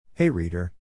Hey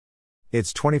reader.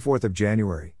 It's 24th of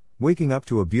January, waking up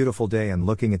to a beautiful day and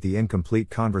looking at the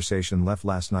incomplete conversation left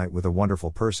last night with a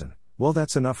wonderful person. Well,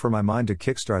 that's enough for my mind to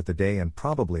kickstart the day and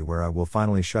probably where I will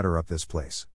finally shutter up this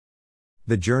place.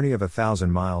 The journey of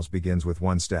 1,000 miles begins with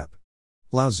one step.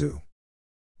 Lao Tzu.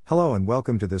 Hello and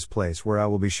welcome to this place where I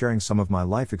will be sharing some of my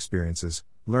life experiences,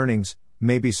 learnings,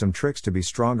 maybe some tricks to be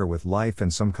stronger with life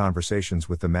and some conversations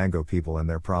with the Mango people and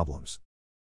their problems.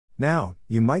 Now,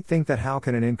 you might think that how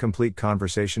can an incomplete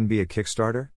conversation be a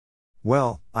Kickstarter?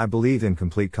 Well, I believe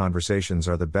incomplete conversations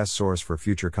are the best source for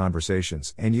future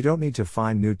conversations, and you don't need to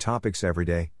find new topics every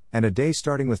day, and a day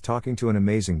starting with talking to an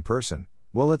amazing person,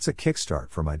 well, it's a kickstart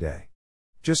for my day.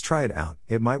 Just try it out,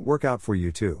 it might work out for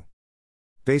you too.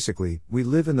 Basically, we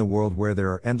live in the world where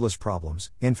there are endless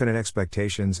problems, infinite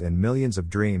expectations, and millions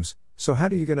of dreams, so how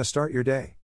are you going to start your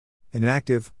day?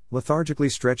 Inactive, lethargically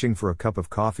stretching for a cup of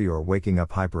coffee, or waking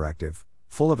up hyperactive,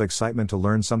 full of excitement to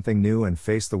learn something new and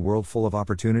face the world full of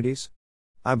opportunities?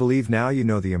 I believe now you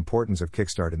know the importance of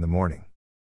kickstart in the morning.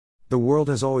 The world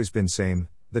has always been same,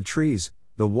 the trees,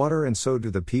 the water, and so do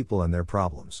the people and their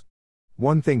problems.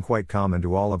 One thing quite common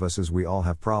to all of us is we all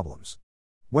have problems.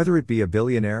 Whether it be a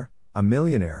billionaire, a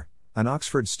millionaire, an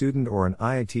Oxford student or an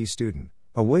IIT student,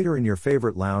 a waiter in your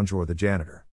favorite lounge or the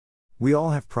janitor. We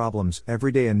all have problems,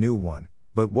 every day a new one,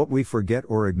 but what we forget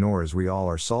or ignore is we all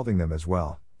are solving them as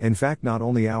well, in fact not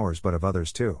only ours but of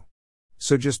others too.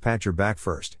 So just pat your back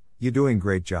first, you're doing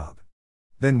great job.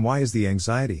 Then why is the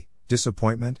anxiety,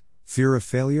 disappointment, fear of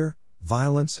failure,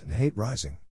 violence and hate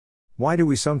rising? Why do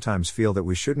we sometimes feel that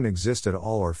we shouldn't exist at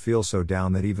all or feel so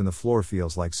down that even the floor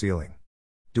feels like ceiling?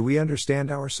 Do we understand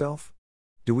ourselves?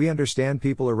 Do we understand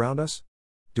people around us?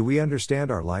 Do we understand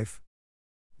our life?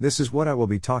 This is what I will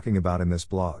be talking about in this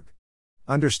blog.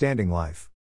 Understanding life.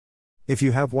 If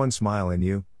you have one smile in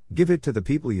you, give it to the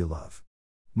people you love.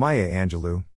 Maya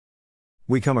Angelou.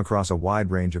 We come across a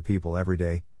wide range of people every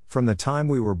day, from the time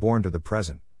we were born to the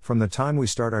present, from the time we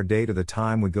start our day to the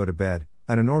time we go to bed,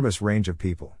 an enormous range of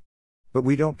people. But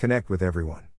we don't connect with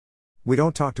everyone. We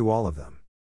don't talk to all of them.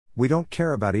 We don't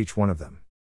care about each one of them.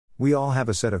 We all have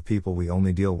a set of people we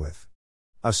only deal with.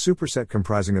 A superset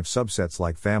comprising of subsets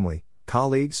like family,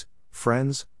 colleagues,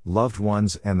 friends, loved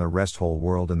ones, and the rest whole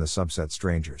world in the subset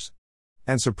strangers.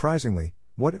 And surprisingly,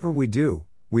 whatever we do,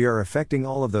 we are affecting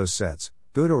all of those sets,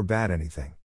 good or bad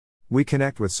anything. We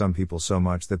connect with some people so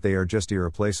much that they are just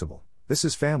irreplaceable. This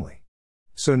is family.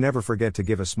 So never forget to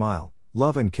give a smile,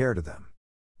 love and care to them.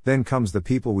 Then comes the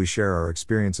people we share our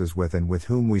experiences with and with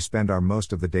whom we spend our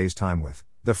most of the day's time with,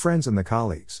 the friends and the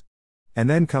colleagues. And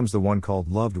then comes the one called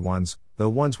loved ones, the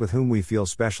ones with whom we feel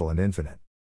special and infinite.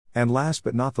 And last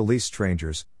but not the least,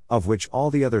 strangers, of which all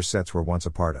the other sets were once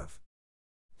a part of.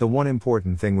 The one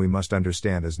important thing we must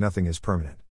understand is nothing is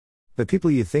permanent. The people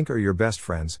you think are your best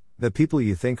friends, the people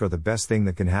you think are the best thing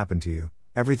that can happen to you,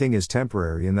 everything is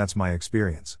temporary, and that's my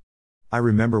experience. I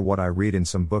remember what I read in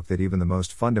some book that even the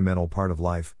most fundamental part of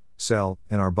life, cell,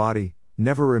 in our body,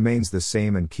 never remains the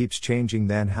same and keeps changing.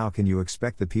 Then how can you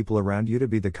expect the people around you to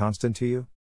be the constant to you?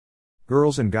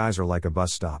 Girls and guys are like a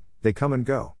bus stop, they come and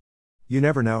go. You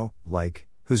never know,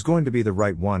 who's going to be the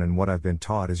right one, and what I've been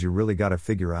taught is you really gotta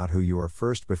figure out who you are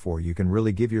first before you can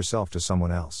really give yourself to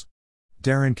someone else.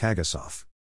 Darren Kagasoff.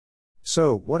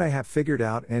 So, what I have figured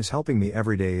out and is helping me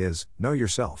every day is, know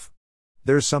yourself.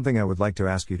 There's something I would like to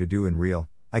ask you to do in real,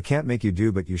 I can't make you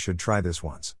do, but you should try this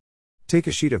once. Take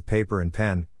a sheet of paper and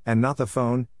pen, and not the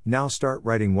phone, now start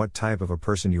writing what type of a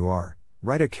person you are.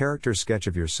 Write a character sketch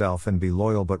of yourself and be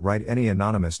loyal, but write any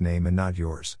anonymous name and not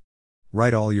yours.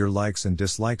 Write all your likes and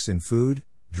dislikes in food,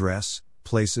 dress,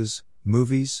 places,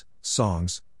 movies,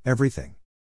 songs, everything.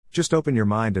 Just open your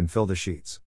mind and fill the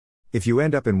sheets. If you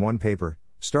end up in one paper,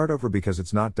 start over because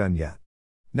it's not done yet.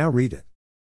 Now read it.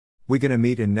 We're gonna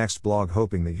meet in next blog,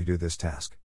 hoping that you do this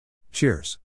task.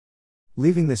 Cheers.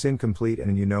 Leaving this incomplete,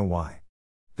 and you know why.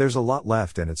 There's a lot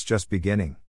left and it's just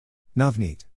beginning. Navneet.